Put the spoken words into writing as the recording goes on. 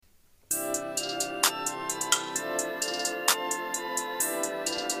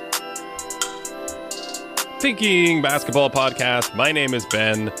Thinking Basketball Podcast. My name is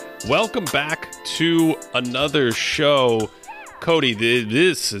Ben. Welcome back to another show. Cody,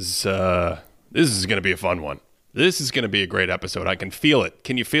 this is going to be a fun one. This is going to be a great episode. I can feel it.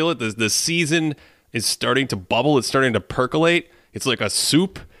 Can you feel it? The season is starting to bubble. It's starting to percolate. It's like a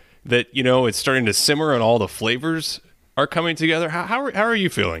soup that, it's starting to simmer and all the flavors are coming together. How are you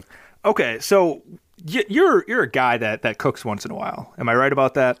feeling? Okay, so you're a guy that cooks once in a while. Am I right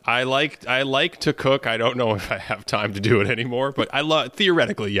about that? I like to cook. I don't know if I have time to do it anymore, but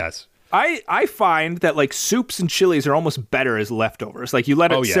theoretically, yes. I find that like soups and chilies are almost better as leftovers. Like you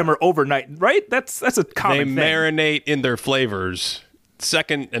let it simmer overnight, right? That's a common thing. They marinate in their flavors.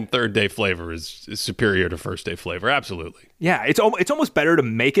 Second and third day flavor is superior to first day flavor. Absolutely. Yeah, it's almost better to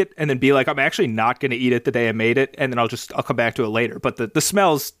make it and then be like, I'm actually not going to eat it the day I made it, and then I'll come back to it later. But the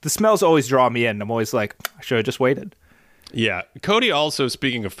smells always draw me in. I'm always like, I should have just waited. Yeah. Cody also,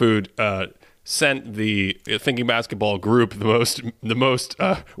 speaking of food, sent the Thinking Basketball group the most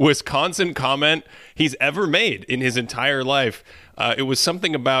Wisconsin comment he's ever made in his entire life. It was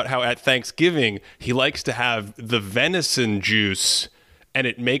something about how at Thanksgiving he likes to have the venison juice, and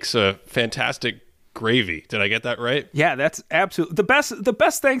it makes a fantastic gravy. Did I get that right? Yeah, that's absolutely the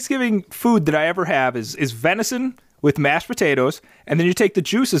best Thanksgiving food that I ever have is venison with mashed potatoes, and then you take the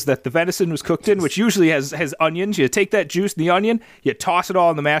juices that the venison was cooked in, which usually has onions. You take that juice and the onion, you toss it all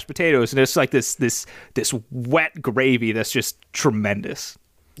in the mashed potatoes, and it's like this wet gravy that's just tremendous.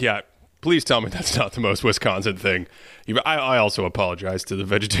 Yeah. Please tell me that's not the most Wisconsin thing. I also apologize to the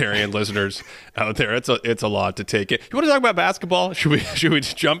vegetarian listeners out there. It's a lot to take it. You want to talk about basketball? Should we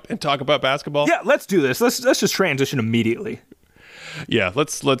just jump and talk about basketball? Yeah, let's do this. Let's just transition immediately. Yeah,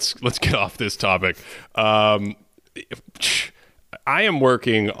 let's get off this topic. I am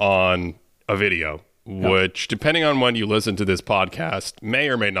working on a video, which, depending on when you listen to this podcast, may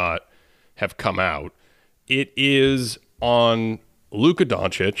or may not have come out. It is on Luka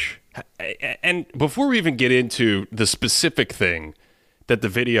Doncic. And before we even get into the specific thing that the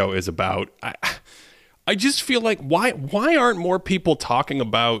video is about, I just feel like why aren't more people talking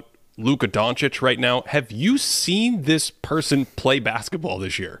about Luka Doncic right now? Have you seen this person play basketball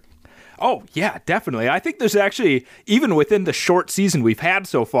this year? Oh, yeah, definitely. I think there's actually, even within the short season we've had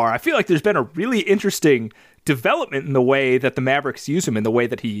so far, I feel like there's been a really interesting development in the way that the Mavericks use him, in the way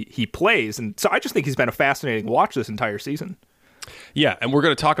that he plays. And so I just think he's been a fascinating watch this entire season. Yeah, and we're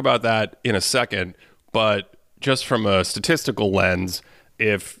going to talk about that in a second, but just from a statistical lens,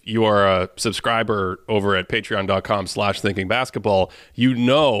 if you are a subscriber over at patreon.com/thinkingbasketball, you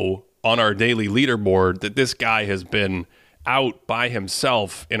know on our daily leaderboard that this guy has been out by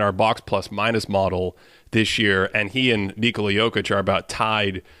himself in our box plus minus model this year, and he and Nikola Jokic are about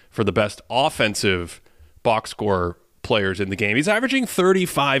tied for the best offensive box score players in the game. He's averaging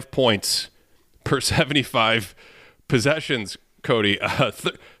 35 points per 75 possessions, Cody.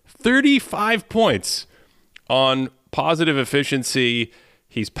 35 points on positive efficiency.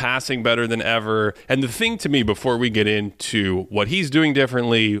 He's passing better than ever. And the thing to me, before we get into what he's doing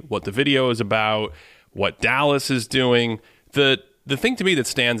differently, what the video is about, what Dallas is doing, the thing to me that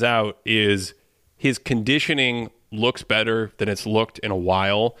stands out is his conditioning looks better than it's looked in a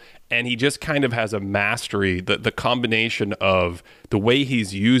while. And he just kind of has a mastery, the combination of the way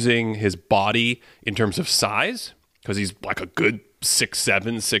he's using his body in terms of size, because he's like a good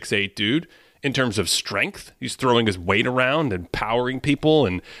 6'7", 6'8" dude. In terms of strength, he's throwing his weight around and powering people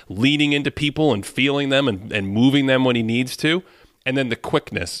and leaning into people and feeling them and moving them when he needs to. And then the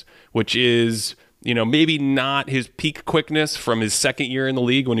quickness, which is, maybe not his peak quickness from his second year in the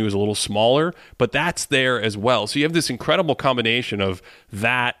league when he was a little smaller, but that's there as well. So you have this incredible combination of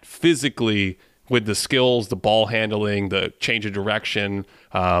that physically with the skills, the ball handling, the change of direction,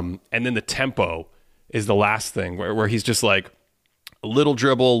 and then the tempo is the last thing where he's just like a little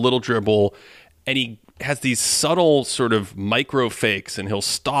dribble, and he has these subtle sort of micro fakes, and he'll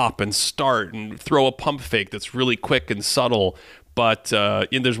stop and start and throw a pump fake that's really quick and subtle. But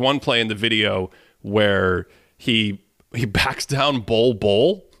there's one play in the video where he backs down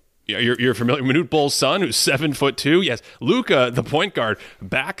Bol. You're familiar, Manute Bol's son, who's 7'2". Yes, Luka, the point guard,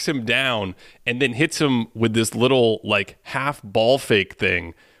 backs him down and then hits him with this little like half ball fake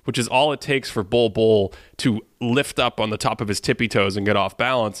thing, which is all it takes for Bol to lift up on the top of his tippy toes and get off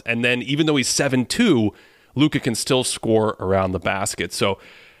balance. And then even though he's 7'2", Luka can still score around the basket. So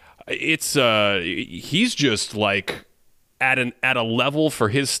it's he's just like at a level for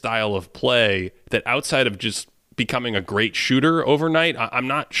his style of play that outside of just becoming a great shooter overnight, I'm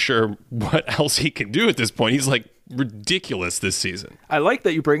not sure what else he can do at this point. He's like ridiculous this season. I like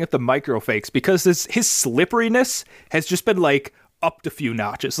that you bring up the micro fakes because his slipperiness has just been like upped a few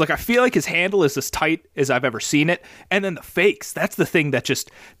notches. Like, I feel like his handle is as tight as I've ever seen it. And then the fakes, that's the thing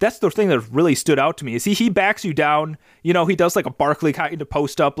that really stood out to me, is he backs you down. You know, he does like a Barkley kind of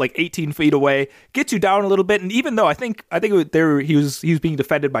post up like 18 feet away, gets you down a little bit. And even though I think he was being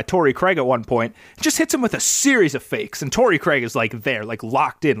defended by Torrey Craig at one point, just hits him with a series of fakes. And Torrey Craig is like there, like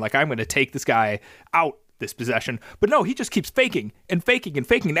locked in, like I'm going to take this guy out this possession. But no, he just keeps faking and faking and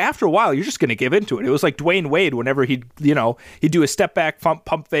faking. And after a while, you're just going to give into it. It was like Dwayne Wade whenever he'd do a step back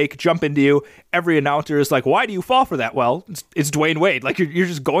pump fake, jump into you. Every announcer is like, why do you fall for that? Well, it's Dwayne Wade. Like, you're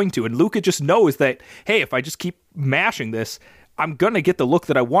just going to. And Luka just knows that, hey, if I just keep mashing this, I'm going to get the look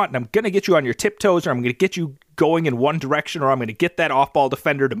that I want, and I'm going to get you on your tiptoes, or I'm going to get you going in one direction, or I'm going to get that off-ball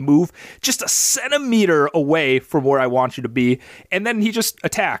defender to move just a centimeter away from where I want you to be, and then he just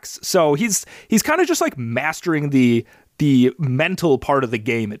attacks. So he's kind of just like mastering the mental part of the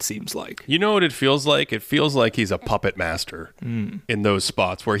game, it seems like. You know what it feels like? It feels like he's a puppet master in those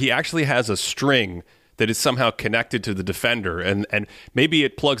spots where he actually has a string that is somehow connected to the defender, and maybe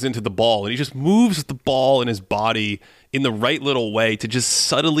it plugs into the ball, and he just moves the ball in his body in the right little way to just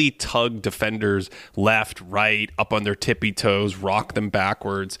subtly tug defenders left, right, up on their tippy toes, rock them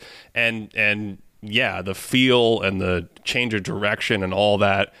backwards, and yeah, the feel and the change of direction and all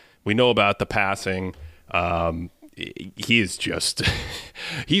that. We know about the passing. He is just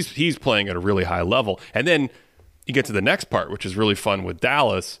he's playing at a really high level. And then you get to the next part, which is really fun with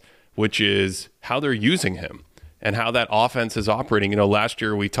Dallas, which is how they're using him and how that offense is operating. You know, last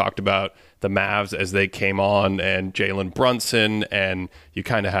year we talked about the Mavs as they came on, and Jalen Brunson, and you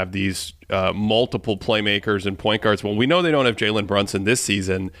kind of have these multiple playmakers and point guards. Well, we know they don't have Jalen Brunson this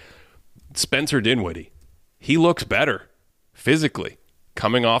season. Spencer Dinwiddie, he looks better physically,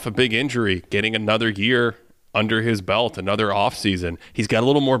 coming off a big injury, getting another year under his belt, another offseason. He's got a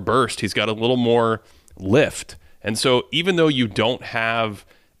little more burst. He's got a little more lift. And so even though you don't have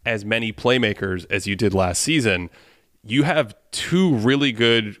as many playmakers as you did last season, you have two really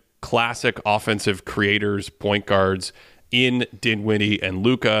good classic offensive creators, point guards in Dinwiddie and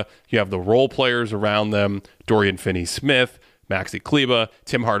Luka. You have the role players around them, Dorian Finney-Smith, Maxi Kleber,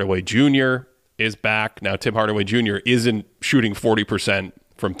 Tim Hardaway Jr. is back. Now, Tim Hardaway Jr. isn't shooting 40%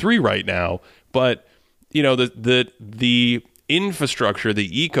 from three right now, but you know, the infrastructure,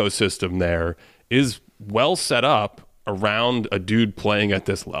 the ecosystem there is well set up around a dude playing at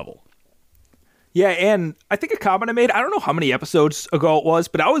this level. Yeah, and I think a comment I made, I don't know how many episodes ago it was,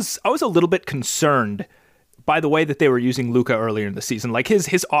 but I was a little bit concerned by the way that they were using Luka earlier in the season. Like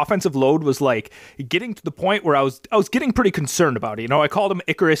his offensive load was like getting to the point where I was getting pretty concerned about it. You know, I called him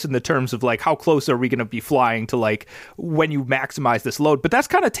Icarus in the terms of like, how close are we going to be flying to like when you maximize this load? But that's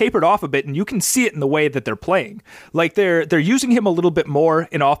kind of tapered off a bit, and you can see it in the way that they're playing. Like they're using him a little bit more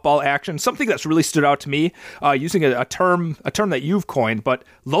in off-ball action. Something that's really stood out to me, using a term that you've coined, but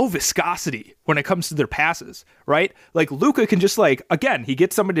low viscosity when it comes to their passes, right? Like Luka can just like, again, he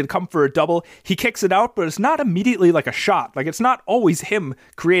gets somebody to come for a double, he kicks it out, but it's not immediately like a shot. Like it's not always him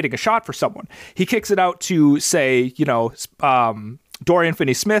creating a shot for someone. He kicks it out to, say, you know, Dorian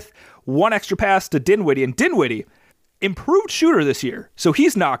Finney-Smith, one extra pass to Dinwiddie, and Dinwiddie, improved shooter this year, so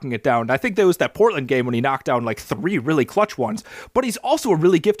he's knocking it down. I think there was that Portland game when he knocked down like 3 really clutch ones, but he's also a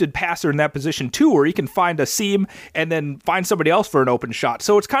really gifted passer in that position too, where he can find a seam and then find somebody else for an open shot.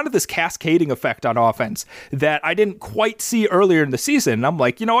 So it's kind of this cascading effect on offense that I didn't quite see earlier in the season. And I'm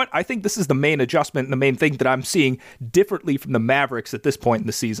like, you know what? I think this is the main adjustment and the main thing that I'm seeing differently from the Mavericks at this point in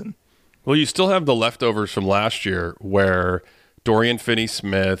the season. Well, you still have the leftovers from last year where Dorian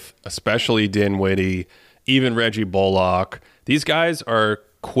Finney-Smith, especially Dinwiddie, even Reggie Bullock, these guys are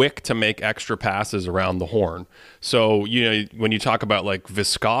quick to make extra passes around the horn. So, you know, when you talk about like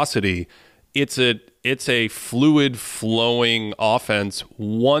viscosity, it's a fluid flowing offense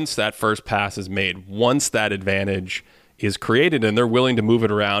once that first pass is made, once that advantage is created, and they're willing to move it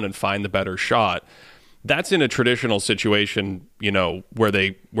around and find the better shot. That's in a traditional situation, you know, where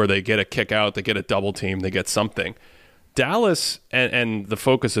they get a kick out, they get a double team, they get something. Dallas and the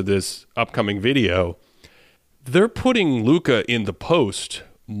focus of this upcoming video, they're putting Luka in the post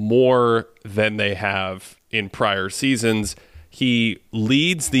more than they have in prior seasons. He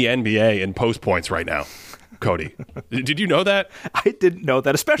leads the NBA in post points right now, Cody. Did you know that? I didn't know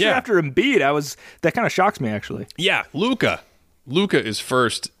that, especially after Embiid. That kind of shocks me, actually. Yeah, Luka is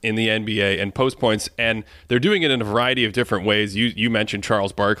first in the NBA in post points, and they're doing it in a variety of different ways. You mentioned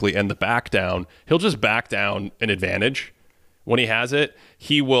Charles Barkley and the back down. He'll just back down an advantage. When he has it,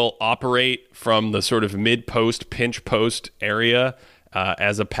 he will operate from the sort of mid-post, pinch post area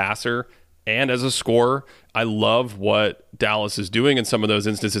as a passer and as a scorer. I love what Dallas is doing in some of those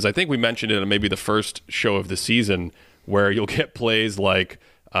instances. I think we mentioned it on maybe the first show of the season where you'll get plays like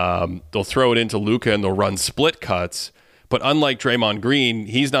they'll throw it into Luka and they'll run split cuts. But unlike Draymond Green,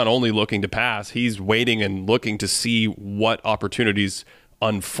 he's not only looking to pass, he's waiting and looking to see what opportunities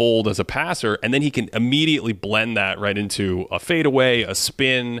unfold as a passer, and then he can immediately blend that right into a fadeaway, a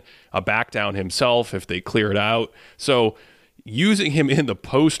spin, a back down himself if they clear it out. So using him in the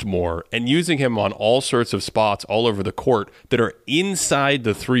post more and using him on all sorts of spots all over the court that are inside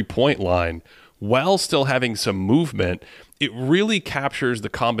the three-point line while still having some movement, it really captures the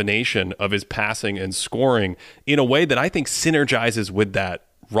combination of his passing and scoring in a way that I think synergizes with that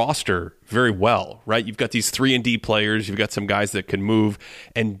roster very well, right? You've got these 3-and-D players, you've got some guys that can move,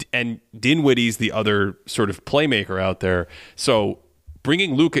 and Dinwiddie's the other sort of playmaker out there. So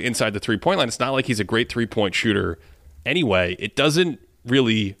bringing Luka inside the three-point line, it's not like he's a great three-point shooter anyway. It doesn't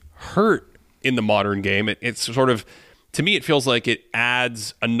really hurt in the modern game. It's sort of, to me, it feels like it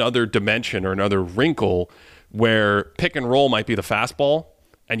adds another dimension or another wrinkle where pick and roll might be the fastball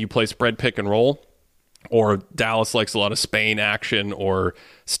and you play spread pick and roll, or Dallas likes a lot of Spain action or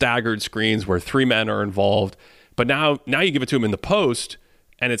staggered screens where 3 men are involved. But now you give it to him in the post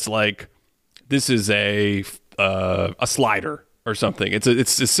and it's like, this is a slider or something. It's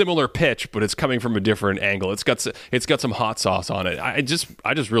a similar pitch, but it's coming from a different angle. It's got some hot sauce on it. I just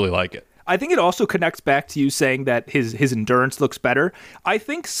really like it. I think it also connects back to you saying that his endurance looks better. I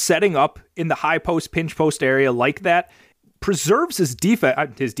think setting up in the high post, pinch post area like that preserves his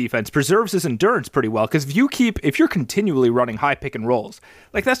defense, preserves his endurance pretty well. Because if you're continually running high pick and rolls,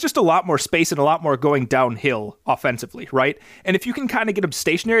 like that's just a lot more space and a lot more going downhill offensively, right? And if you can kind of get him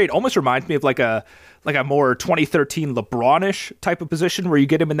stationary, it almost reminds me of like a more 2013 LeBron-ish type of position where you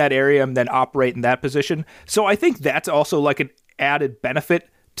get him in that area and then operate in that position. So I think that's also like an added benefit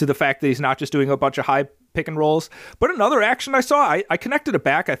to the fact that he's not just doing a bunch of high pick and rolls. But another action I saw, I connected it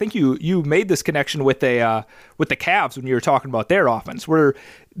back. I think you made this connection with the Cavs when you were talking about their offense, where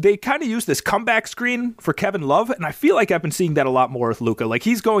they kind of use this comeback screen for Kevin Love, and I feel like I've been seeing that a lot more with Luka. Like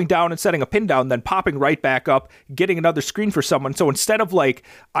he's going down and setting a pin down, then popping right back up, getting another screen for someone. So instead of like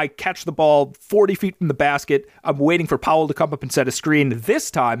I catch the ball 40 feet from the basket, I'm waiting for Powell to come up and set a screen.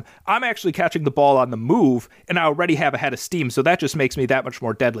 This time, I'm actually catching the ball on the move, and I already have a head of steam. So that just makes me that much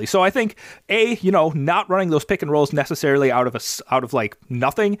more deadly. So I think not running those pick and rolls necessarily out of like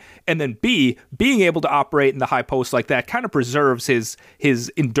nothing, and then B, being able to operate in the high post like that kind of preserves his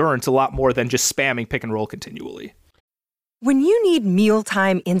endurance a lot more than just spamming pick and roll continually. When you need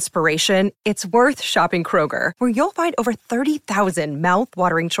mealtime inspiration, it's worth shopping Kroger, where you'll find over 30,000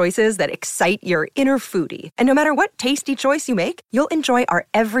 mouth-watering choices that excite your inner foodie. And no matter what tasty choice you make, you'll enjoy our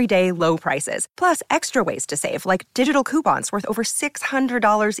everyday low prices, plus extra ways to save, like digital coupons worth over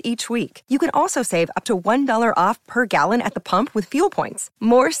 $600 each week. You can also save up to $1 off per gallon at the pump with fuel points.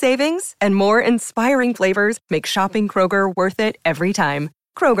 More savings and more inspiring flavors make shopping Kroger worth it every time.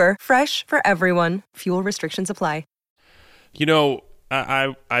 Kroger, fresh for everyone. Fuel restrictions apply. You know,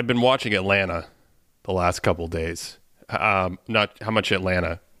 I've been watching Atlanta the last couple of days. Not how much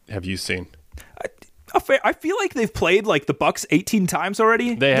Atlanta have you seen? I feel like they've played like the Bucks 18 times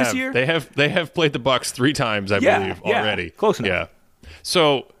already this year. They have played the Bucks 3 times, I believe, already. Close enough. Yeah.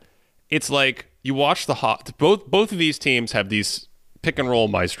 So it's like you watch both of these teams have these pick and roll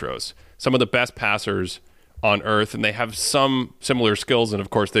maestros, some of the best passers on earth, and they have some similar skills. And of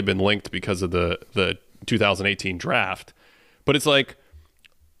course, they've been linked because of the 2018 draft. But it's like,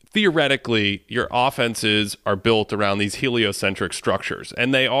 theoretically, your offenses are built around these heliocentric structures,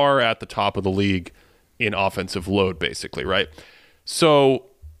 and they are at the top of the league in offensive load, basically, right? So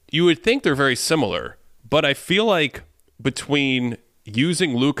you would think they're very similar, but I feel like between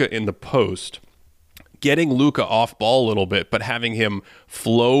using Luka in the post, getting Luka off ball a little bit, but having him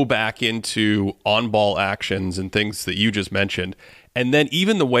flow back into on-ball actions and things that you just mentioned, and then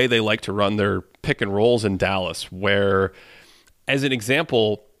even the way they like to run their pick and rolls in Dallas, where, as an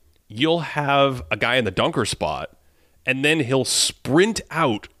example, you'll have a guy in the dunker spot, and then he'll sprint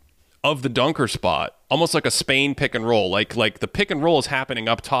out of the dunker spot, almost like a Spain pick and roll. Like the pick and roll is happening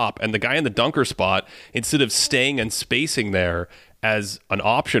up top, and the guy in the dunker spot, instead of staying and spacing there as an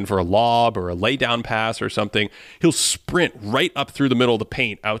option for a lob or a lay down pass or something, he'll sprint right up through the middle of the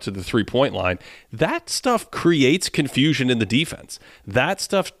paint out to the 3-point line. That stuff creates confusion in the defense. That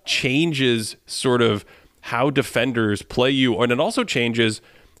stuff changes sort of how defenders play you, and it also changes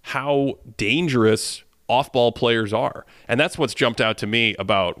how dangerous off-ball players are. And that's what's jumped out to me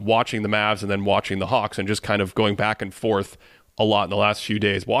about watching the Mavs and then watching the Hawks and just kind of going back and forth a lot in the last few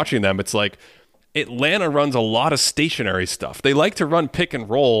days watching them. It's like, Atlanta runs a lot of stationary stuff. They like to run pick and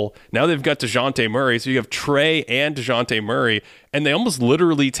roll. Now they've got DeJounte Murray, so you have Trae and DeJounte Murray, and they almost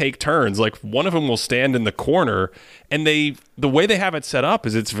literally take turns. Like one of them will stand in the corner, and the way they have it set up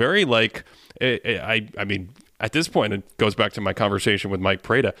is it's very like, I mean, at this point, it goes back to my conversation with Mike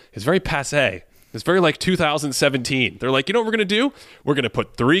Prada. It's very passé. It's very like 2017. They're like, you know what we're going to do? We're going to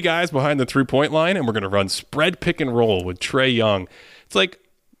put 3 guys behind the 3-point line, and we're going to run spread pick and roll with Trae Young. It's like,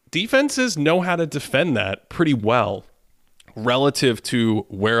 defenses know how to defend that pretty well relative to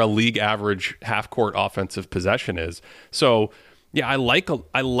where a league average half-court offensive possession is. So, yeah, I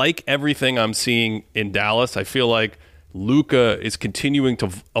like everything I'm seeing in Dallas. I feel like Luka is continuing to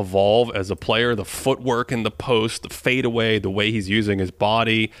evolve as a player, the footwork in the post, the fadeaway, the way he's using his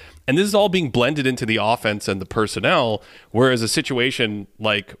body. And this is all being blended into the offense and the personnel, whereas a situation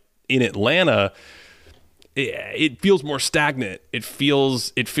like in Atlanta, it feels more stagnant. It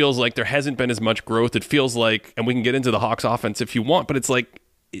feels like there hasn't been as much growth. It feels like, and we can get into the Hawks offense if you want, but it's like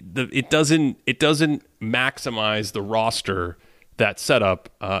it doesn't maximize the roster that's set up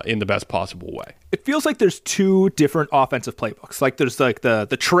in the best possible way. It feels like there's 2 different offensive playbooks. Like there's like the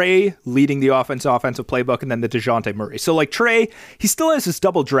Trae leading the offensive playbook, and then the DeJounte Murray. So like Trae, he still has his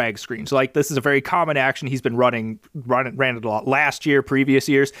double drag screen. So like this is a very common action he's been ran it a lot last year, previous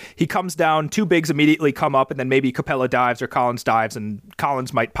years. He comes down, 2 bigs immediately come up, and then maybe Capella dives or Collins dives, and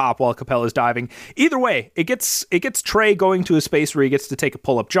Collins might pop while Capella's diving. Either way, it gets Trae going to a space where he gets to take a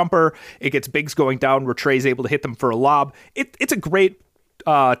pull-up jumper. It gets bigs going down where Trae's able to hit them for a lob. It's a great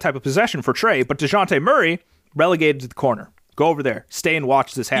type of possession for Trae, but DeJounte Murray relegated to the corner. Go over there, stay and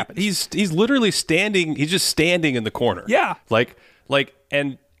watch this happen. He's literally standing. He's just standing in the corner. Yeah, like,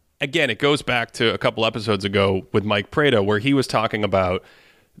 and again, it goes back to a couple episodes ago with Mike Prada, where he was talking about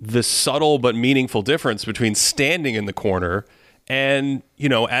the subtle but meaningful difference between standing in the corner and, you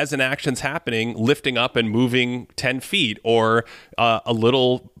know, as an action's happening, lifting up and moving 10 feet, or a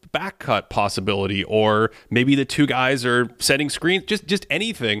little back cut possibility, or maybe the 2 guys are setting screens, just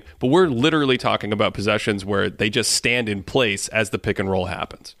anything. But we're literally talking about possessions where they just stand in place as the pick and roll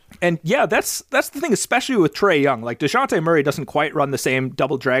happens. And yeah, that's the thing, especially with Trae Young. Like DeJounte Murray doesn't quite run the same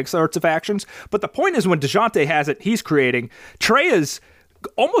double drag sorts of actions, but the point is when DeJounte has it, he's creating. Trae is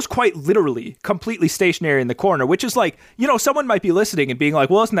almost quite literally completely stationary in the corner, which is like, you know, someone might be listening and being like,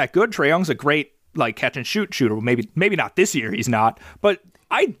 well, isn't that good? Trae Young's a great like catch and shoot shooter. Well, maybe not this year, he's not, but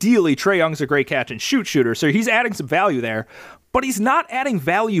ideally, Trae Young's a great catch and shoot shooter, so he's adding some value there. But he's not adding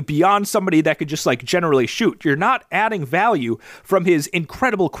value beyond somebody that could just like generally shoot. You're not adding value from his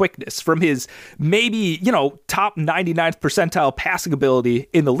incredible quickness, from his maybe, you know, top 99th percentile passing ability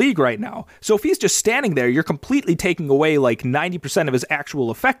in the league right now. So if he's just standing there, you're completely taking away like 90% of his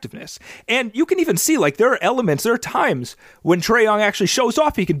actual effectiveness. And you can even see like there are times when Trae Young actually shows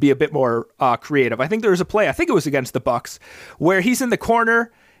off he can be a bit more creative. I think there was a play, I think it was against the Bucks, where he's in the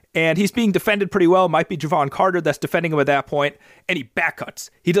corner and he's being defended pretty well. It might be Javon Carter that's defending him at that point, and he back cuts.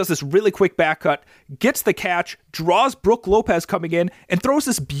 He does this really quick back cut, gets the catch, draws Brook Lopez coming in, and throws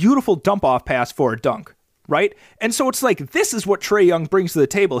this beautiful dump-off pass for a dunk, right? And so it's like, this is what Trae Young brings to the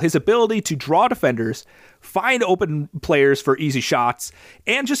table, his ability to draw defenders, find open players for easy shots,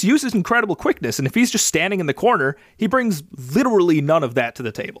 and just use his incredible quickness. And if he's just standing in the corner, he brings literally none of that to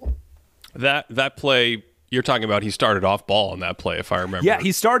the table. That play... You're talking about he started off ball in that play, if I remember. Yeah,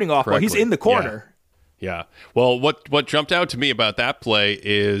 he's starting off ball. He's in the corner. Yeah. Well, what jumped out to me about that play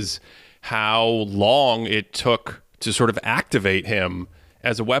is how long it took to sort of activate him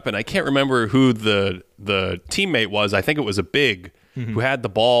as a weapon. I can't remember who the teammate was. I think it was a big who had the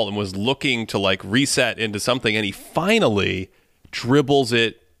ball and was looking to like reset into something, and he finally dribbles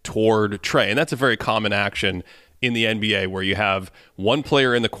it toward Trae. And that's a very common action in the NBA, where you have one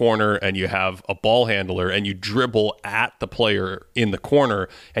player in the corner and you have a ball handler, and you dribble at the player in the corner,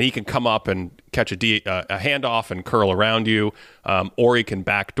 and he can come up and catch a handoff and curl around you, or he can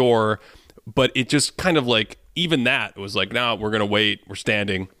backdoor. But it just kind of like, even that, it was like, no, we're going to wait. We're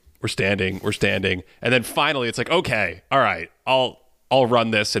standing. And then finally it's like, okay, all right, I'll run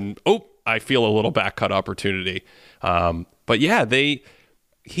this. And I feel a little back cut opportunity. But yeah,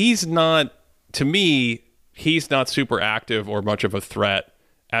 he's not, to me, he's not super active or much of a threat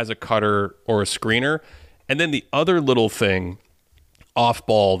as a cutter or a screener. And then the other little thing off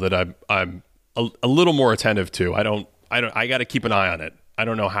ball that I'm a little more attentive to. I got to keep an eye on it. I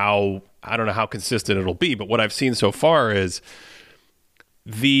don't know how consistent it'll be, but what I've seen so far is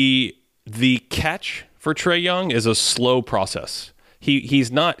the catch for Trae Young is a slow process. He's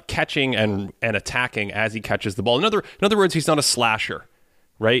not catching and attacking as he catches the ball. In other words, he's not a slasher.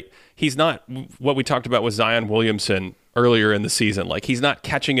 Right? He's not what we talked about with Zion Williamson earlier in the season. Like, he's not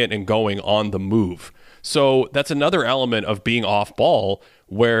catching it and going on the move. So that's another element of being off ball,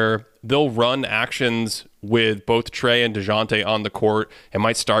 where they'll run actions with both Trae and DeJounte on the court. It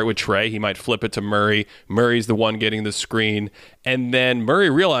might start with Trae. He might flip it to Murray. Murray's the one getting the screen. And then Murray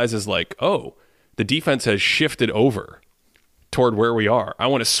realizes, like, oh, the defense has shifted over toward where we are. I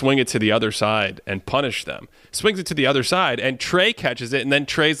want to swing it to the other side and punish them. Swings it to the other side, and Trae catches it, and then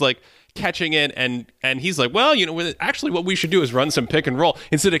Trae's like catching it, and he's like, well, actually what we should do is run some pick and roll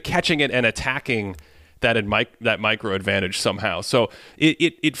instead of catching it and attacking that micro advantage somehow. So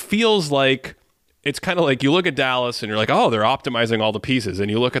it feels like, it's kind of like you look at Dallas and you're like, oh, they're optimizing all the pieces, and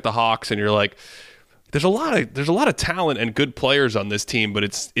you look at the Hawks and you're like, there's a lot of talent and good players on this team, but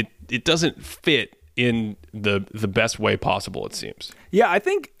it doesn't fit in the best way possible, it seems. Yeah, I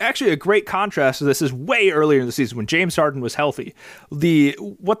think actually a great contrast to this is way earlier in the season when James Harden was healthy.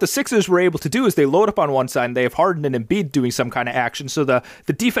 What the Sixers were able to do is they load up on one side and they have Harden and Embiid doing some kind of action, so the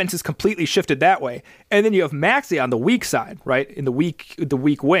defense is completely shifted that way. And then you have Maxey on the weak side, right, in the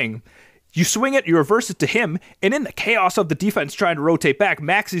weak wing. You swing it, you reverse it to him, and in the chaos of the defense trying to rotate back,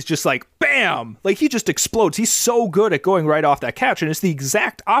 Maxey's just like, bam! Like, he just explodes. He's so good at going right off that catch, and it's the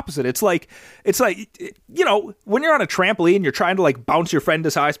exact opposite. It's like, when you're on a trampoline, you're trying to, like, bounce your friend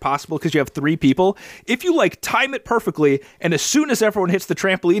as high as possible because you have 3 people. If you, like, time it perfectly, and as soon as everyone hits the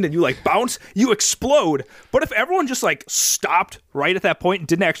trampoline and you, like, bounce, you explode. But if everyone just, like, stopped right at that point and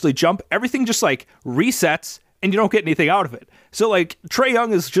didn't actually jump, everything just, like, resets, and you don't get anything out of it. So, like, Trae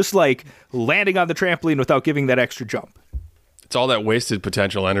Young is just, like, landing on the trampoline without giving that extra jump. It's all that wasted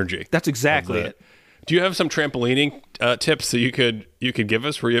potential energy. That's exactly it. Do you have some trampolining tips that you could give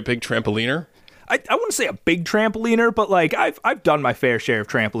us? Were you a big trampoliner? I wouldn't say a big trampoliner, but, like, I've done my fair share of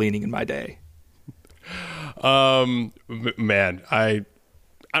trampolining in my day. Man, I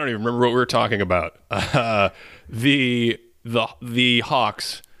don't even remember what we were talking about. The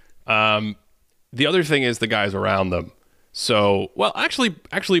Hawks. The other thing is the guys around them. So, well,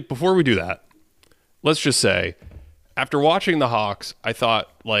 actually, before we do that, let's just say, after watching the Hawks, I thought,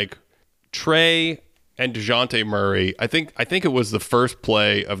 like, Trae and DeJounte Murray, I think it was the first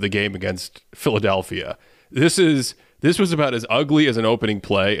play of the game against Philadelphia. This was about as ugly as an opening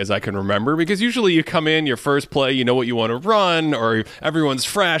play as I can remember, because usually you come in, your first play, you know what you want to run, or everyone's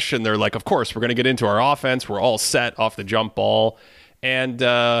fresh, and they're like, of course, we're going to get into our offense. We're all set off the jump ball. And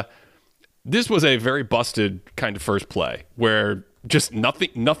this was a very busted kind of first play where just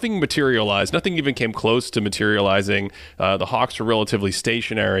nothing materialized. Nothing even came close to materializing. The Hawks were relatively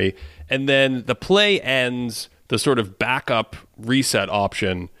stationary. And then the play ends, the sort of backup reset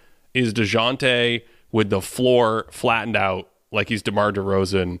option is DeJounte with the floor flattened out like he's DeMar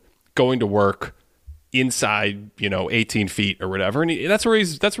DeRozan, going to work inside, 18 feet or whatever. And that's where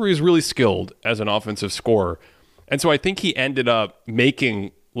he's really skilled as an offensive scorer. And so I think he ended up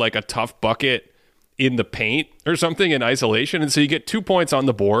making like a tough bucket in the paint or something in isolation. And so you get 2 points on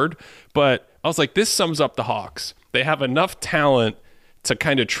the board. But I was like, this sums up the Hawks. They have enough talent to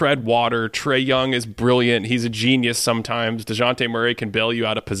kind of tread water. Trae Young is brilliant. He's a genius sometimes. DeJounte Murray can bail you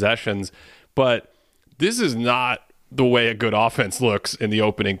out of possessions. But this is not the way a good offense looks in the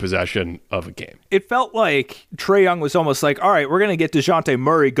opening possession of a game. It felt like Trae Young was almost like, all right, we're going to get DeJounte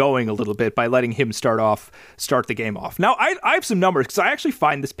Murray going a little bit by letting him start the game off. Now, I have some numbers because I actually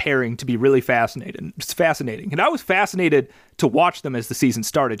find this pairing to be really fascinating. It's fascinating. And I was fascinated to watch them as the season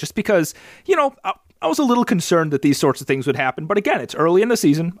started just because, I was a little concerned that these sorts of things would happen. But again, it's early in the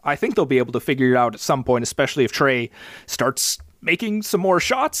season. I think they'll be able to figure it out at some point, especially if Trae starts making some more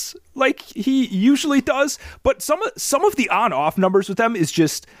shots like he usually does. But some of the on-off numbers with them is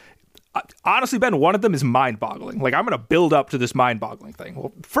just, honestly, Ben, one of them is mind-boggling. Like, I'm going to build up to this mind-boggling thing.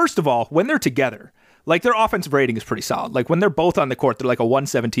 Well, first of all, when they're together, like, their offensive rating is pretty solid. Like, when they're both on the court, they're like a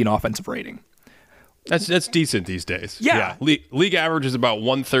 117 offensive rating. That's decent these days. Yeah. League average is about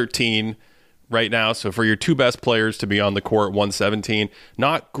 113 right now. So for your 2 best players to be on the court, 117,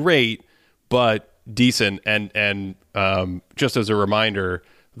 not great, but decent. And just as a reminder,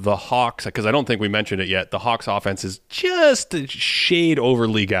 the Hawks, because I don't think we mentioned it yet, the Hawks offense is just a shade over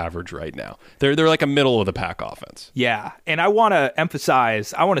league average right now. They're like a middle of the pack offense. Yeah, and I want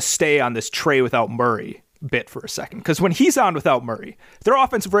to stay on this Trae without Murray bit for a second, because when he's on without Murray, their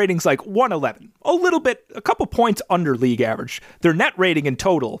offensive rating's like 111, a couple points under league average. Their net rating in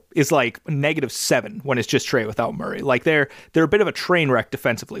total is like -7 when it's just Trae without Murray. Like, they're a bit of a train wreck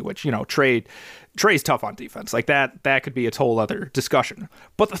defensively, which, Trae's tough on defense. Like, that could be a whole other discussion.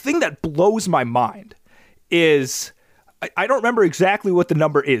 But the thing that blows my mind is I don't remember exactly what the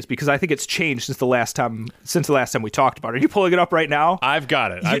number is because I think it's changed since the last time we talked about it. Are you pulling it up right now? I've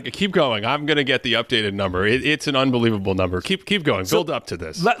got it. Keep going. I'm going to get the updated number. It's an unbelievable number. Keep going. Build up to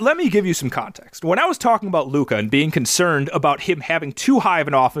this. Let me give you some context. When I was talking about Luka and being concerned about him having too high of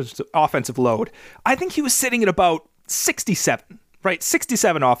an offensive load, I think he was sitting at about 67, right?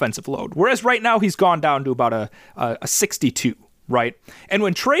 67 offensive load. Whereas right now he's gone down to about a 62. Right. And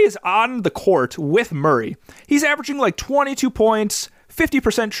when Trae is on the court with Murray, he's averaging like 22 points,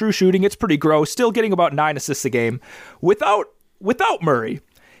 50% true shooting. It's pretty gross. Still getting about 9 assists a game. Without Murray,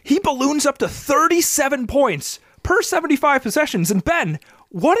 he balloons up to 37 points per 75 possessions. And Ben,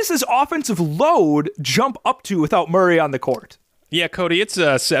 what does his offensive load jump up to without Murray on the court? Yeah, Cody, it's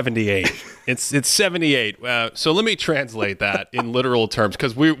 78. It's 78. So let me translate that in literal terms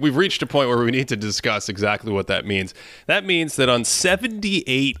because we've reached a point where we need to discuss exactly what that means. That means that on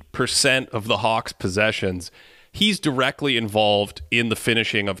 78% of the Hawks' possessions, he's directly involved in the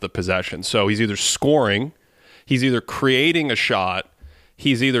finishing of the possession. So he's either scoring, he's either creating a shot,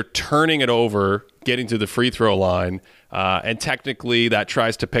 he's either turning it over, getting to the free throw line, and technically that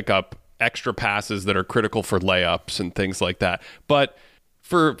tries to pick up extra passes that are critical for layups and things like that. But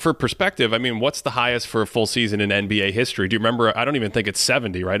for perspective, I mean, what's the highest for a full season in NBA history? Do you remember? I don't even think it's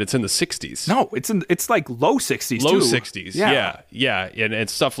 70, right? It's in the 60s. No, it's like low 60s. Low too. 60s. Yeah. And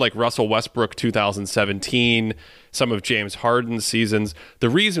it's stuff like Russell Westbrook 2017, some of James Harden's seasons. The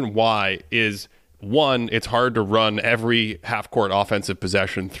reason why is, one, it's hard to run every half-court offensive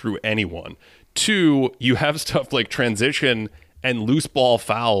possession through anyone. Two, you have stuff like transition and loose ball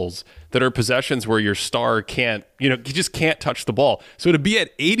fouls that are possessions where your star can't, you just can't touch the ball. So to be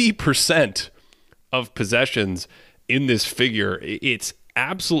at 80% of possessions in this figure, it's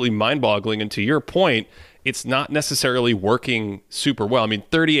absolutely mind-boggling. And to your point, it's not necessarily working super well. I mean,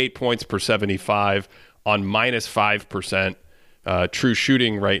 38 points per 75 on minus 5% true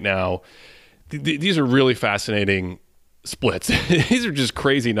shooting right now. These are really fascinating splits. These are just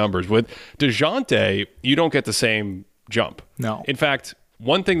crazy numbers. With DeJounte, you don't get the same jump. No. In fact,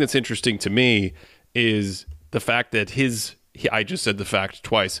 one thing that's interesting to me is the fact that I just said the fact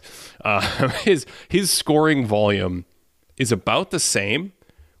twice, his scoring volume is about the same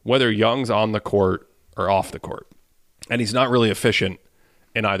whether Young's on the court or off the court. And he's not really efficient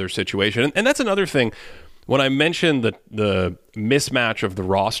in either situation. And that's another thing. When I mentioned the mismatch of the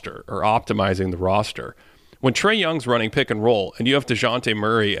roster or optimizing the roster, when Trae Young's running pick and roll and you have DeJounte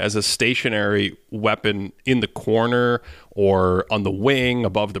Murray as a stationary weapon in the corner or on the wing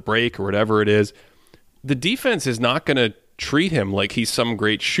above the break or whatever it is, the defense is not going to treat him like he's some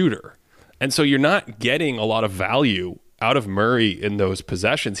great shooter. And so you're not getting a lot of value out of Murray in those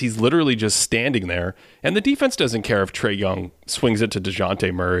possessions. He's literally just standing there. And the defense doesn't care if Trae Young swings it to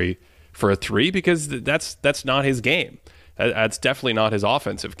DeJounte Murray for a three because that's not his game. That's definitely not his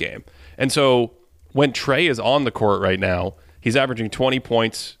offensive game. And so when Trae is on the court right now, he's averaging 20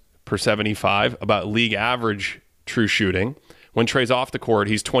 points per 75, about league average true shooting. When Trae's off the court,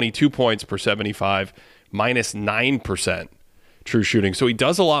 he's 22 points per 75, minus 9% true shooting. So he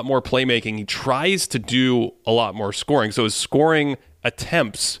does a lot more playmaking. He tries to do a lot more scoring. So his scoring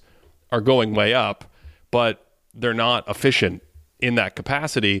attempts are going way up, but they're not efficient in that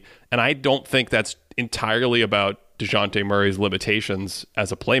capacity. And I don't think that's entirely about DeJounte Murray's limitations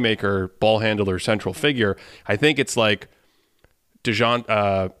as a playmaker, ball handler, central figure. I think it's like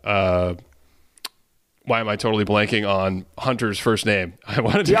why am I totally blanking on Hunter's first name? I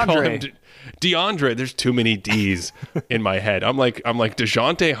wanted to call him DeAndre. There's too many D's in my head. I'm like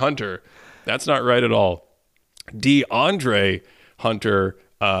DeJounte Hunter. That's not right at all. DeAndre Hunter.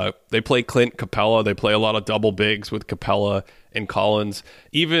 They play Clint Capella. They play a lot of double bigs with Capella and Collins.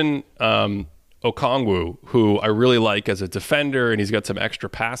 Even Okongwu, who I really like as a defender, and he's got some extra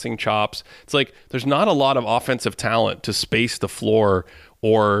passing chops. It's like there's not a lot of offensive talent to space the floor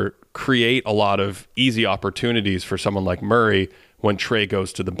or create a lot of easy opportunities for someone like Murray when Trae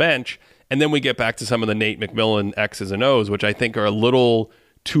goes to the bench. And then we get back to some of the Nate McMillan X's and O's, which I think are a little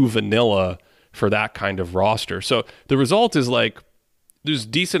too vanilla for that kind of roster. So the result is like there's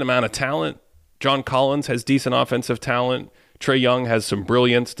decent amount of talent. John Collins has decent offensive talent. Trae Young has some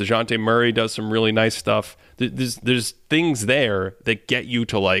brilliance. DeJounte Murray does some really nice stuff. There's things there that get you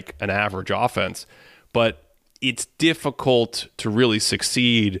to like an average offense, but it's difficult to really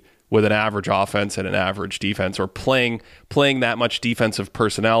succeed with an average offense and an average defense, or playing that much defensive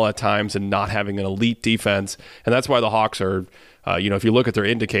personnel at times and not having an elite defense. And that's why the Hawks are, if you look at their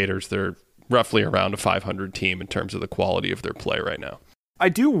indicators, they're roughly around a 500 team in terms of the quality of their play right now. I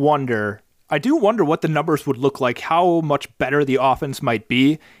do wonder, I do wonder what the numbers would look like, how much better the offense might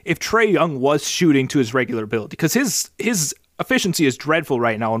be if Trae Young was shooting to his regular ability, because his efficiency is dreadful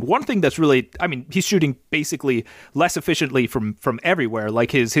right now. And one thing that's really, I mean, he's shooting basically less efficiently from everywhere.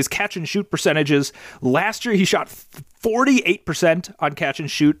 Like his catch and shoot percentages. Last year, he shot 48% on catch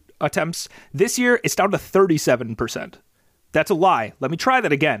and shoot attempts. This year, it's down to 37%. That's a lie. Let me try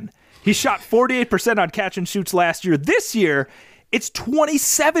that again. He shot 48% on catch and shoots last year. This year, it's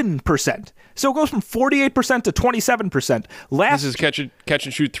 27%. So it goes from 48% to 27%. This is catch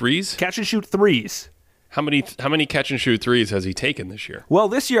and shoot threes? Catch and shoot threes. How many catch and shoot threes has he taken this year? Well,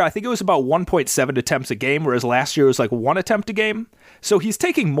 this year I think it was about 1.7 attempts a game, whereas last year it was like 1 attempt a game. So he's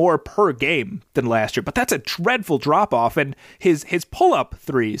taking more per game than last year, but that's a dreadful drop off. And his pull-up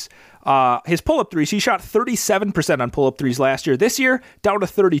threes, he shot 37% on pull-up threes last year. This year, down to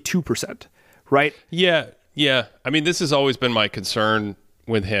 32%, right? Yeah. I mean, this has always been my concern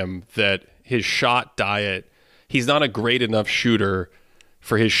with him, that his shot diet, he's not a great enough shooter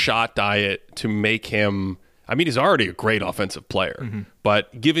for his shot diet to make him, I mean, he's already a great offensive player,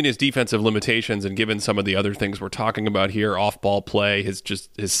 but given his defensive limitations and given some of the other things we're talking about here, off-ball play, his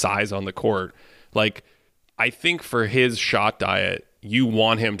size on the court, like, I think for his shot diet, you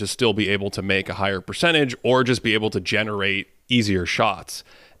want him to still be able to make a higher percentage or just be able to generate easier shots.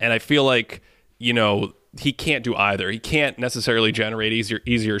 And I feel like, he can't do either. He can't necessarily generate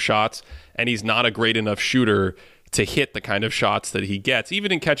easier shots, and he's not a great enough shooter to hit the kind of shots that he gets,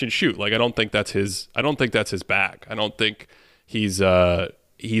 even in catch and shoot. Like, I don't think that's his bag. I don't think he's a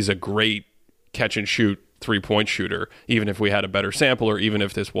great catch and shoot 3-point shooter, even if we had a better sample or even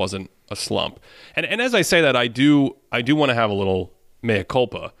if this wasn't a slump. And as I say that, I do want to have a little mea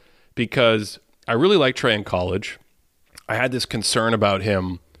culpa, because I really liked Trae in college. I had this concern about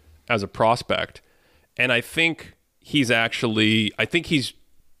him as a prospect, and I think he's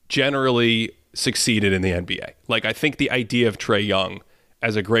generally succeeded in the NBA. Like, I think the idea of Trae Young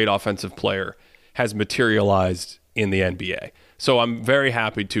as a great offensive player has materialized in the NBA. So I'm very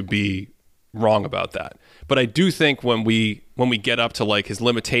happy to be wrong about that. But I do think when we get up to like his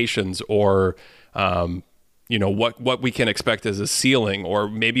limitations or what we can expect as a ceiling, or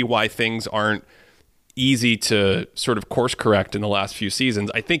maybe why things aren't easy to sort of course correct in the last few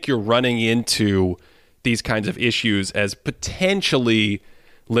seasons, I think you're running into these kinds of issues as potentially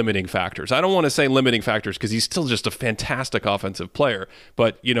limiting factors. I don't want to say limiting factors because he's still just a fantastic offensive player,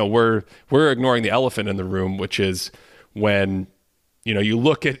 but we're ignoring the elephant in the room, which is when you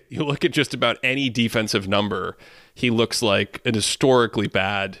look at just about any defensive number, he looks like an historically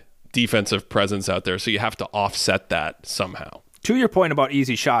bad defensive presence out there. So you have to offset that somehow. To your point about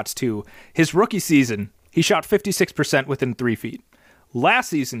easy shots too, his rookie season, he shot 56% within 3 feet. Last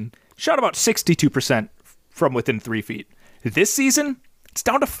season, shot about 62% from within 3 feet. This season, it's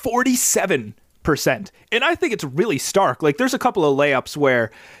down to 47%. And I think it's really stark. Like, there's a couple of layups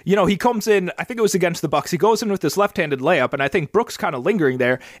where, he comes in, I think it was against the Bucks. He goes in with this left-handed layup, and I think Brooks kind of lingering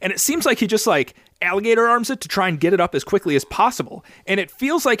there. And it seems like he just alligator arms it to try and get it up as quickly as possible. And it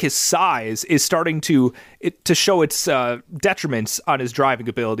feels like his size is starting to show its detriments on his driving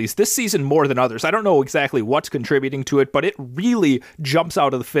abilities this season more than others. I don't know exactly what's contributing to it, but it really jumps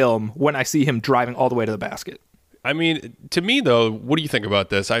out of the film when I see him driving all the way to the basket. I mean, to me, though, what do you think about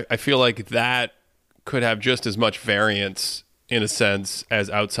this? I feel like that could have just as much variance, in a sense, as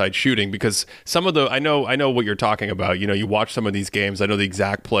outside shooting, because some of I know what you're talking about. You watch some of these games. I know the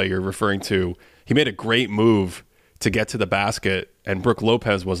exact play you're referring to. He made a great move to get to the basket, and Brook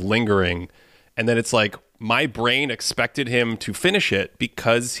Lopez was lingering. And then it's like, my brain expected him to finish it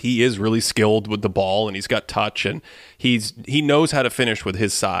because he is really skilled with the ball and he's got touch and he knows how to finish with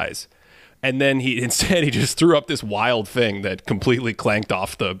his size. And then he just threw up this wild thing that completely clanked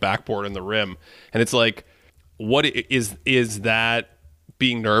off the backboard and the rim. And it's like, what is that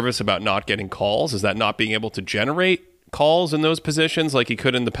being nervous about not getting calls? Is that not being able to generate calls in those positions like he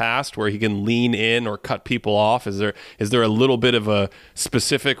could in the past, where he can lean in or cut people off? Is there a little bit of a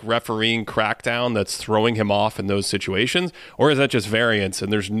specific refereeing crackdown that's throwing him off in those situations? Or is that just variance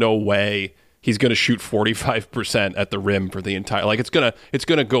and there's no way he's going to shoot 45% at the rim for the entire, like, it's going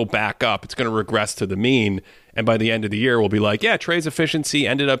to go back up. It's going to regress to the mean. And by the end of the year, we'll be like, yeah, Trae's efficiency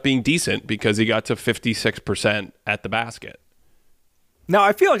ended up being decent because he got to 56% at the basket. Now,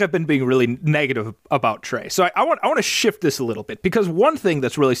 I feel like I've been being really negative about Trae. So I want to shift this a little bit, because one thing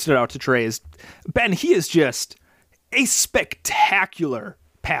that's really stood out to Trae is, Ben, he is just a spectacular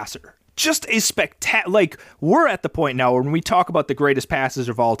passer. Just a we're at the point now when we talk about the greatest passers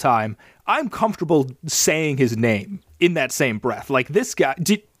of all time, I'm comfortable saying his name in that same breath. Like, this guy,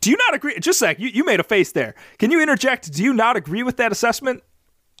 do you not agree? Just a sec, you made a face there. Can you interject? Do you not agree with that assessment?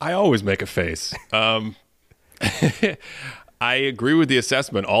 I always make a face. I agree with the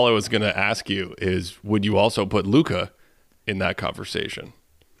assessment. All I was going to ask you is, would you also put Luka in that conversation?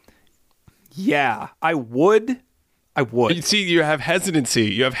 Yeah, I would. You see, you have hesitancy.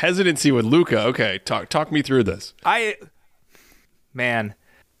 You have hesitancy with Luka. Okay, talk me through this. Man,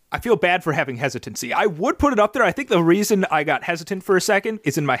 I feel bad for having hesitancy. I would put it up there. I think the reason I got hesitant for a second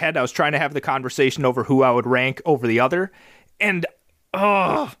is in my head. I was trying to have the conversation over who I would rank over the other. And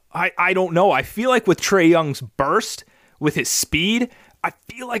I don't know. I feel like with Trae Young's burst, with his speed, I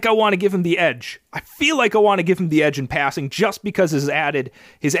feel like I want to give him the edge. I feel like I want to give him the edge in passing just because his added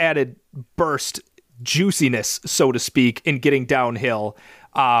burst juiciness, so to speak, in getting downhill.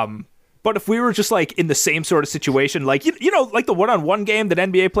 But if we were just like in the same sort of situation, like, you know, like the one-on-one game that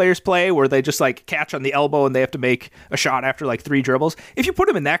NBA players play where they just like catch on the elbow and they have to make a shot after like 3 dribbles. If you put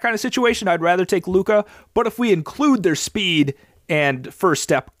him in that kind of situation, I'd rather take Luka. But if we include their speed and first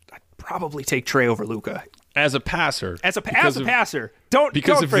step, I'd probably take Trae over Luka. As a passer. As a passer. Don't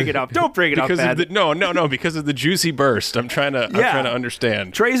bring it up. Don't bring it up, man. No, because of the juicy burst. I'm trying to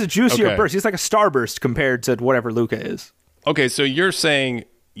understand. Trey's a juicier burst. He's like a starburst compared to whatever Luka is. Okay, so you're saying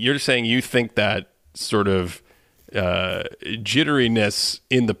you think that sort of jitteriness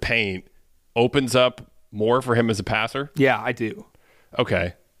in the paint opens up more for him as a passer? Yeah, I do.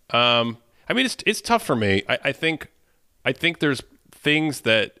 Okay. I mean, it's tough for me. I think there's things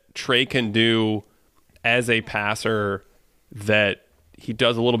that Trae can do as a passer that he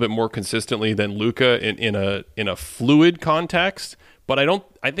does a little bit more consistently than Luka in a fluid context, but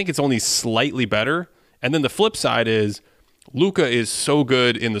I think it's only slightly better. And then the flip side is Luka is so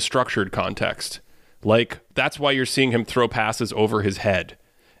good in the structured context. Like, that's why you're seeing him throw passes over his head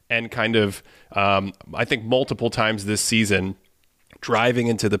and kind of, I think multiple times this season, driving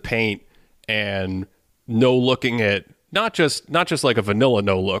into the paint and no looking at not just like a vanilla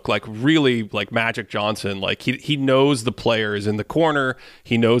no look, like really like Magic Johnson. Like he knows the player is in the corner.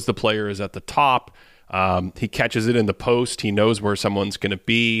 He knows the player is at the top. He catches it in the post. He knows where someone's going to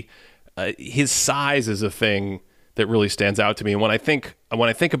be. His size is a thing that really stands out to me. And when I think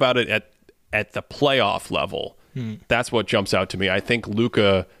about it at the playoff level, that's what jumps out to me. I think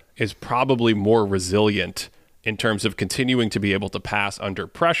Luka is probably more resilient in terms of continuing to be able to pass under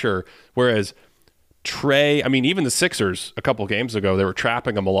pressure, whereas Trae, I mean, even the Sixers a couple games ago, they were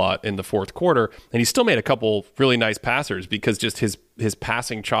trapping him a lot in the fourth quarter, and he still made a couple really nice passers because just his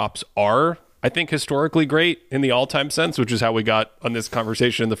passing chops are, I think, historically great in the all-time sense, which is how we got on this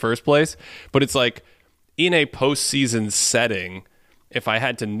conversation in the first place. But it's like, in a postseason setting, if I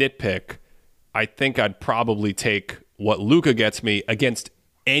had to nitpick, I think I'd probably take what Luka gets me against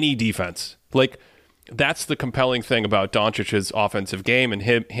any defense. Like, that's the compelling thing about Doncic's offensive game and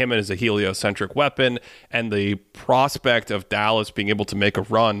him as a heliocentric weapon, and the prospect of Dallas being able to make a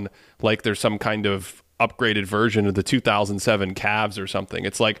run like there's some kind of upgraded version of the 2007 Cavs or something.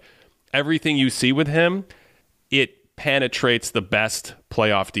 It's like everything you see with him, it penetrates the best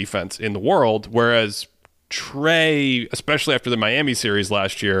playoff defense in the world, whereas Trae, especially after the Miami series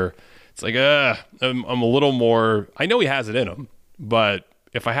last year, it's like, I'm a little more, I know he has it in him, but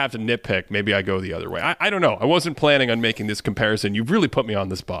if I have to nitpick, maybe I go the other way. I don't know. I wasn't planning on making this comparison. You really put me on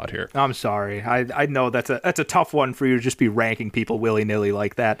the spot here. I'm sorry. I know that's a tough one for you to just be ranking people willy-nilly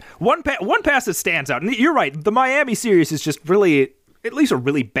like that. One pass that stands out, and you're right, the Miami series is just really, at least a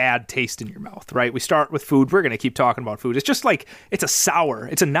really bad taste in your mouth, right? We start with food. We're going to keep talking about food. It's just like, it's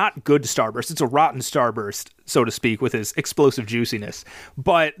a not good starburst. It's a rotten starburst, so to speak, with his explosive juiciness.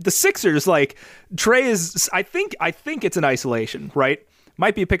 But the Sixers, like, Trae is, I think it's an isolation, right?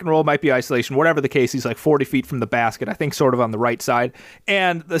 Might be a pick and roll, might be isolation, whatever the case. He's like 40 feet from the basket, I think sort of on the right side.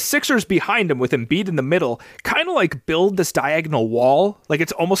 And the Sixers behind him with Embiid in the middle kind of like build this diagonal wall. Like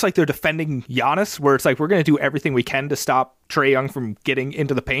it's almost like they're defending Giannis, where it's like, we're going to do everything we can to stop Trae Young from getting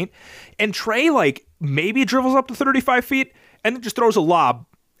into the paint. And Trae like maybe dribbles up to 35 feet and then just throws a lob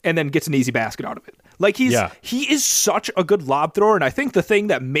and then gets an easy basket out of it. Like he is such a good lob thrower. And I think the thing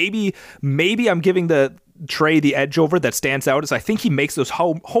that maybe I'm giving the Trae the edge over that stands out is I think he makes those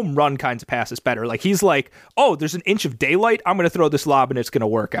home run kinds of passes better. Like he's like, oh, there's an inch of daylight, I'm going to throw this lob and it's going to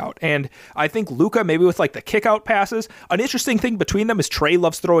work out. And I think Luka, maybe with like the kick out passes, an interesting thing between them is Trae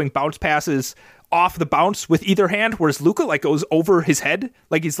loves throwing bounce passes off the bounce with either hand, whereas Luka like goes over his head,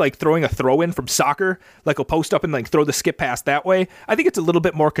 like he's like throwing a throw in from soccer, like he'll post up and like throw the skip pass that way. I think it's a little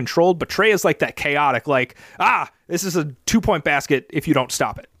bit more controlled, but Trae is like that chaotic, like, this is a 2-point basket if you don't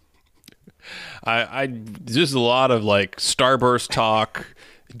stop it. I just a lot of like starburst talk,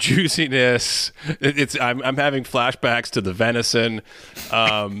 juiciness. I'm having flashbacks to the venison.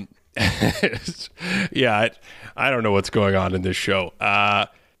 Yeah, I don't know what's going on in this show.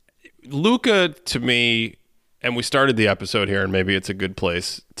 Luka, to me, and we started the episode here, and maybe it's a good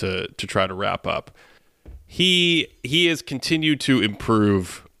place to try to wrap up. He has continued to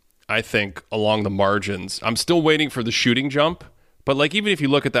improve, I think, along the margins. I'm still waiting for the shooting jump, but like even if you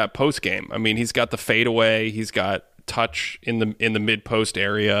look at that post game, I mean, he's got the fadeaway, he's got touch in the mid post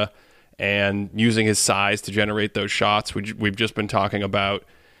area, and using his size to generate those shots. We've just been talking about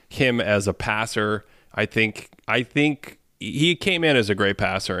him as a passer. I think he came in as a great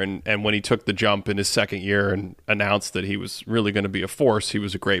passer, and when he took the jump in his second year and announced that he was really going to be a force, he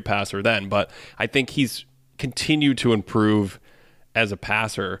was a great passer then. But I think he's continued to improve as a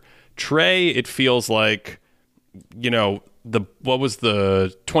passer. Trey, it feels like, what was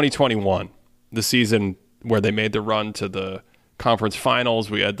the 2021, the season where they made the run to the conference finals.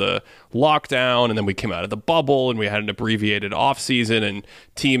 We had the lockdown, and then we came out of the bubble, and we had an abbreviated off season, and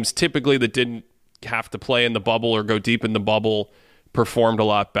teams typically that didn't have to play in the bubble or go deep in the bubble performed a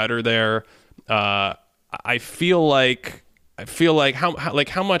lot better there. I feel like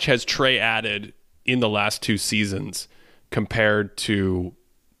how much has Trey added in the last two seasons compared to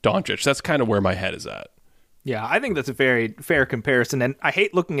Doncic? That's kind of where my head is at. Yeah, I think that's a very fair comparison. And I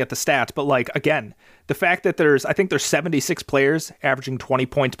hate looking at the stats, but again, the fact that there's 76 players averaging 20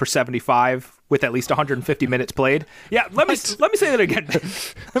 points per 75 with at least 150 minutes played. Yeah, let me say that again.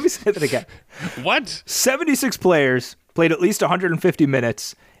 Let me say that again. What? 76 players played at least 150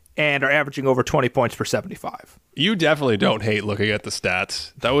 minutes and are averaging over 20 points per 75. You definitely don't hate looking at the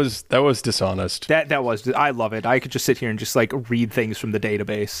stats. That was dishonest. That was. I love it. I could just sit here and just read things from the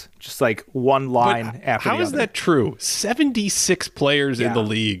database, just one line after the other. How is that true? 76 players in the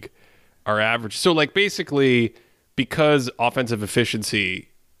league are average. So basically, because offensive efficiency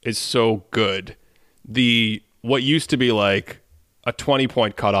is so good, what used to be a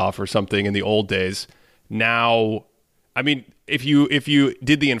 20-point cutoff or something in the old days, now, I mean, if you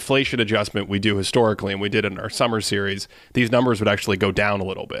did the inflation adjustment we do historically, and we did in our summer series, these numbers would actually go down a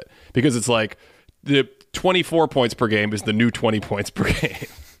little bit, because it's the 24 points per game is the new 20 points per game.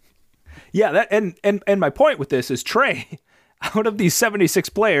 Yeah, that and my point with this is Trey, out of these 76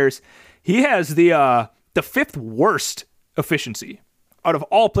 players, he has the fifth worst efficiency out of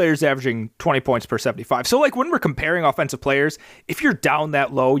all players averaging 20 points per 75. So when we're comparing offensive players, if you're down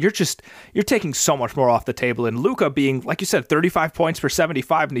that low, you're taking so much more off the table. And Luka being, like you said, 35 points per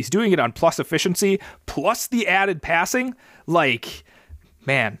 75, and he's doing it on plus efficiency, plus the added passing,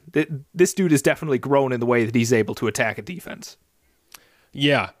 man, this dude has definitely grown in the way that he's able to attack a defense.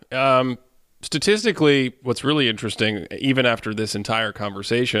 Yeah. Statistically, what's really interesting, even after this entire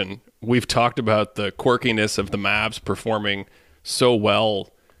conversation, we've talked about the quirkiness of the Mavs performing so well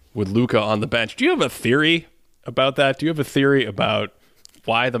with Luka on the bench. Do you have a theory about that? Do you have a theory about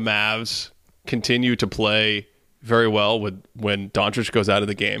why the Mavs continue to play very well when Doncic goes out of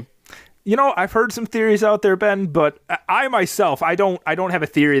the game? I've heard some theories out there, Ben, but I myself, I don't have a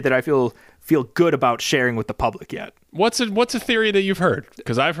theory that I feel good about sharing with the public yet. What's a theory that you've heard?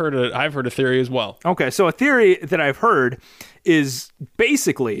 Because I've heard a theory as well. Okay, so a theory that I've heard is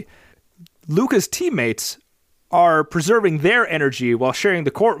basically Luka's teammates are preserving their energy while sharing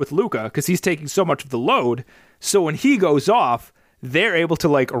the court with Luka because he's taking so much of the load. So when he goes off, they're able to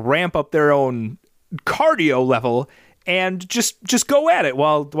ramp up their own cardio level and just go at it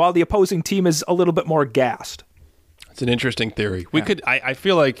while the opposing team is a little bit more gassed. It's an interesting theory. I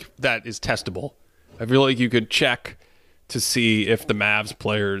feel like that is testable. I feel like you could check to see if the Mavs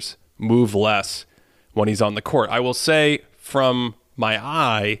players move less when he's on the court. I will say from my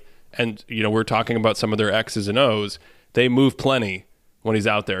eye, and we're talking about some of their X's and O's, they move plenty when he's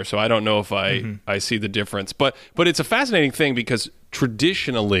out there. So I don't know if I see the difference. But it's a fascinating thing because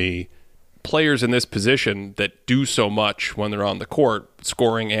traditionally players in this position that do so much when they're on the court,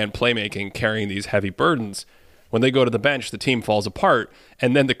 scoring and playmaking, carrying these heavy burdens, when they go to the bench, the team falls apart.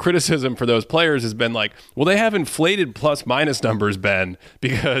 And then the criticism for those players has been well, they have inflated plus minus numbers, Ben,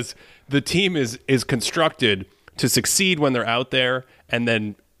 because the team is constructed to succeed when they're out there. And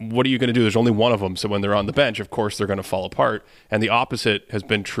then what are you going to do? There's only one of them. So when they're on the bench, of course, they're going to fall apart. And the opposite has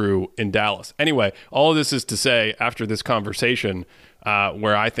been true in Dallas. Anyway, all of this is to say, after this conversation,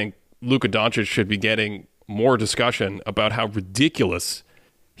 where I think Luka Doncic should be getting more discussion about how ridiculous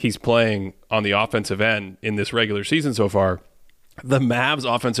he's playing on the offensive end in this regular season so far, the Mavs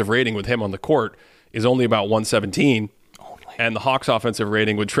offensive rating with him on the court is only about 117. And the Hawks offensive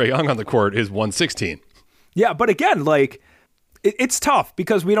rating with Trae Young on the court is 116. Yeah, but again, it's tough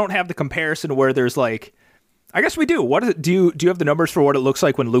because we don't have the comparison where there's I guess we do. What is it? Do you have the numbers for what it looks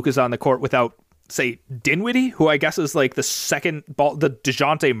like when Luka's on the court without, say, Dinwiddie, who I guess is the second ball, the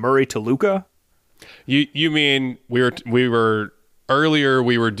DeJounte Murray to Luka? You mean we were earlier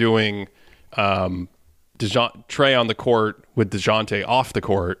we were doing Trey on the court with DeJounte off the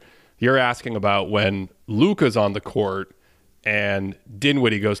court. You're asking about when Luka's on the court and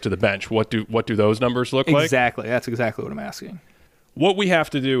Dinwiddie goes to the bench. What do those numbers look like? Exactly. That's exactly what I'm asking. What we have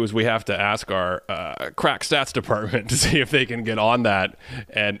to do is we have to ask our crack stats department to see if they can get on that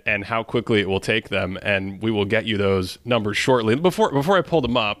and how quickly it will take them. And we will get you those numbers shortly. Before I pull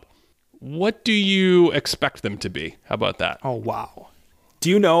them up, what do you expect them to be? How about that? Oh, wow. Do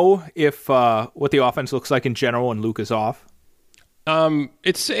you know if what the offense looks like in general when Luka's off? I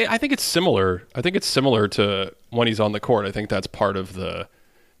think it's similar. I think it's similar to when he's on the court. I think that's part of the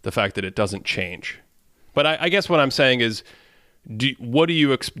fact that it doesn't change. But I guess what I'm saying is, do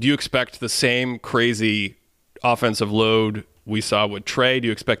you expect the same crazy offensive load we saw with Trey? Do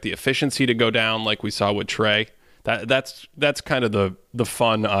you expect the efficiency to go down like we saw with Trey? That's kind of the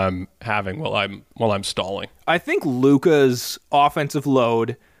fun I'm having while I'm stalling. I think Luka's offensive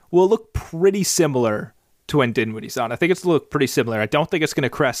load will look pretty similar to when Dinwiddie's on. I think it's look pretty similar. I don't think it's going to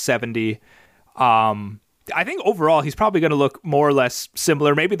crest 70. I think overall he's probably going to look more or less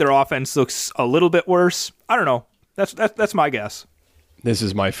similar. Maybe their offense looks a little bit worse. I don't know. That's my guess. This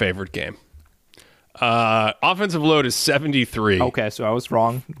is my favorite game. Offensive load is 73. Okay, so I was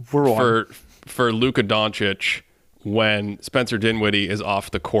wrong. We're wrong. For Luka Doncic when Spencer Dinwiddie is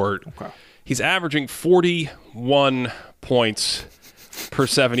off the court. Okay. He's averaging 41 points per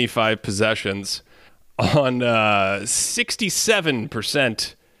 75 possessions on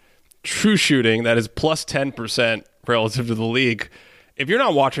 67% true shooting. That is plus 10% relative to the league. If you're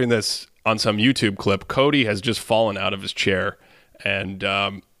not watching this on some YouTube clip, Cody has just fallen out of his chair, and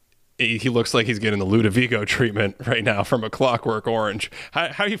he looks like he's getting the Ludovico treatment right now from A Clockwork Orange.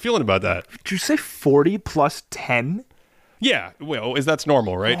 How are you feeling about that? Did you say 40 plus 10? Yeah, well, that's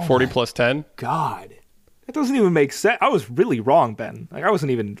normal, right? 40 plus 10? God. That doesn't even make sense. I was really wrong, Ben. Like, I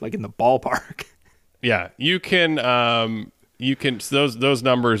wasn't even like in the ballpark. Yeah, you can those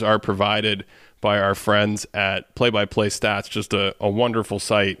numbers are provided by our friends at Play by Play Stats, just a wonderful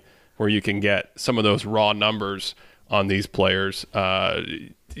site where you can get some of those raw numbers on these players.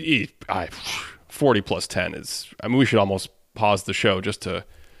 40 plus 10 is, I mean, we should almost pause the show just to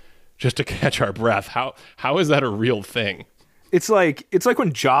catch our breath. How is that a real thing? It's like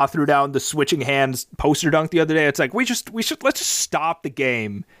when Ja threw down the switching hands poster dunk the other day. It's like let's just stop the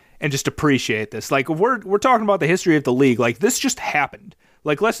game and just appreciate this. Like we're talking about the history of the league. Like this just happened.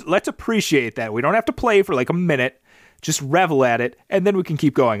 Like let's appreciate that. We don't have to play for like a minute. Just revel at it, and then we can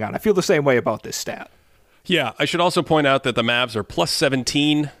keep going on. I feel the same way about this stat. Yeah, I should also point out that the Mavs are plus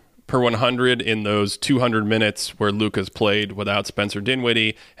 17 per 100 in those 200 minutes where Luka's played without Spencer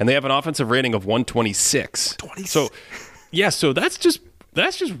Dinwiddie, and they have an offensive rating of 126. So, yeah, so that's just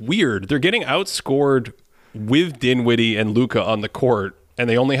weird. They're getting outscored with Dinwiddie and Luka on the court, and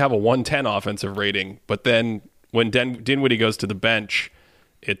they only have a 110 offensive rating. But then when Dinwiddie goes to the bench,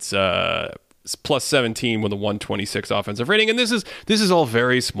 it's plus 17 with a 126 offensive rating. And this is all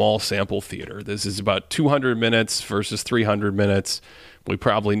very small sample theater. This is about 200 minutes versus 300 minutes. We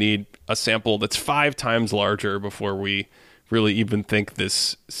probably need a sample that's 5 times larger before we really even think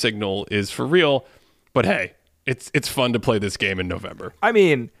this signal is for real. But hey, it's fun to play this game in November. I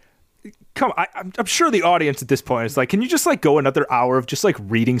mean, come on, I'm sure the audience at this point is like, can you just like go another hour of just like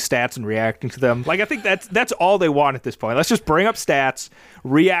reading stats and reacting to them? Like, I think that's all they want at this point. Let's just bring up stats,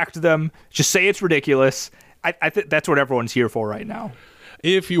 react to them, just say it's ridiculous. I think that's what everyone's here for right now.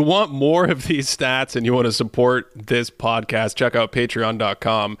 If you want more of these stats and you want to support this podcast, check out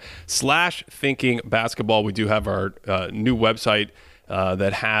patreon.com/thinkingbasketball. We do have our new website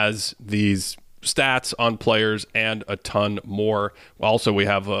that has these stats on players and a ton more. Also, we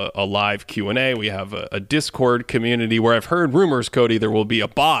have a live Q&A. We have a Discord community where I've heard rumors, Cody, there will be a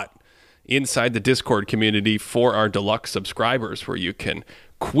bot inside the Discord community for our deluxe subscribers where you can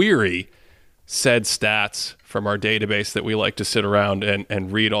query said stats from our database that we like to sit around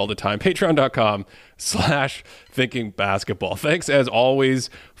and read all the time. Patreon.com/thinkingbasketball. Thanks as always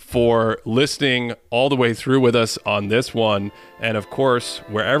for listening all the way through with us on this one. And of course,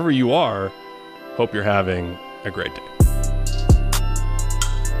 wherever you are, hope you're having a great day.